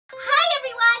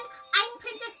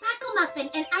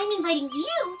Sparklemuffin, and I'm inviting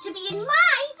you to be in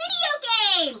my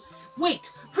video game! Wait,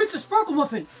 Princess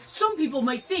Sparklemuffin, some people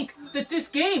might think that this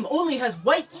game only has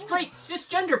white, straight,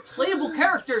 cisgender playable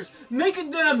characters,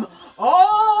 making them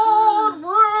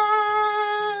outraged!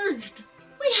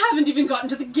 We haven't even gotten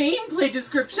to the gameplay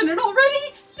description, and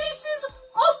already this is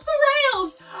off the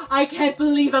rails! I can't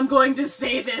believe I'm going to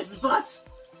say this, but...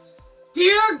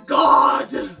 Dear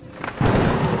God! So,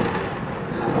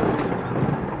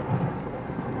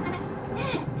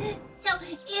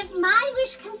 if my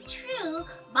wish comes true,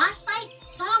 Boss Fight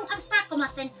Song of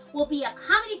Sparklemuffin will be a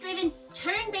comedy-driven,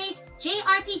 turn-based,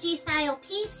 JRPG-style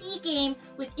PC game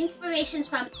with inspirations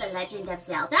from The Legend of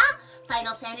Zelda,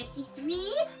 Final Fantasy III,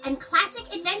 and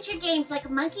classic adventure games like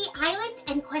Monkey Island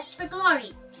and Quest for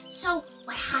Glory. So,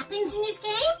 what happens in this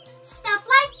game? Stuff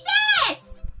like this!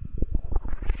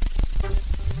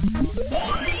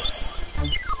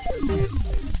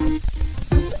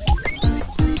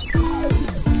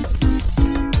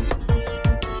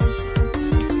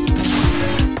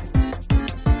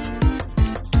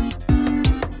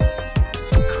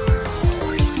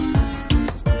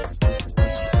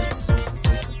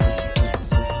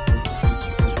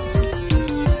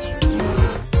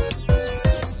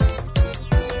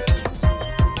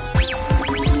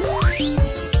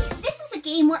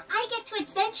 Where I get to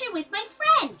adventure with my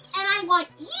friends, and I want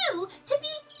you to be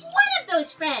one of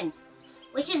those friends,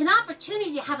 which is an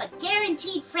opportunity to have a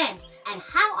guaranteed friend. And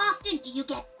how often do you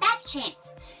get that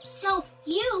chance? So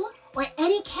you, or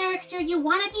any character you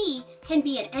want to be, can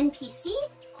be an NPC,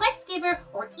 quest giver,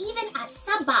 or even a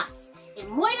sub-boss,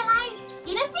 immortalized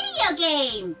in a video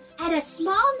game. And a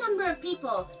small number of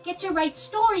people get to write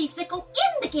stories that go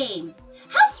in the game.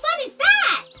 How fun is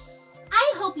that?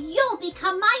 I hope you'll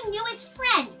become my newest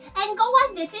friend and go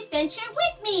on this adventure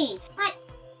with me. But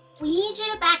we need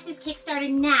you to back this Kickstarter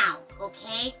now,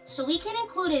 okay? So we can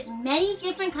include as many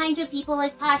different kinds of people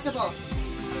as possible.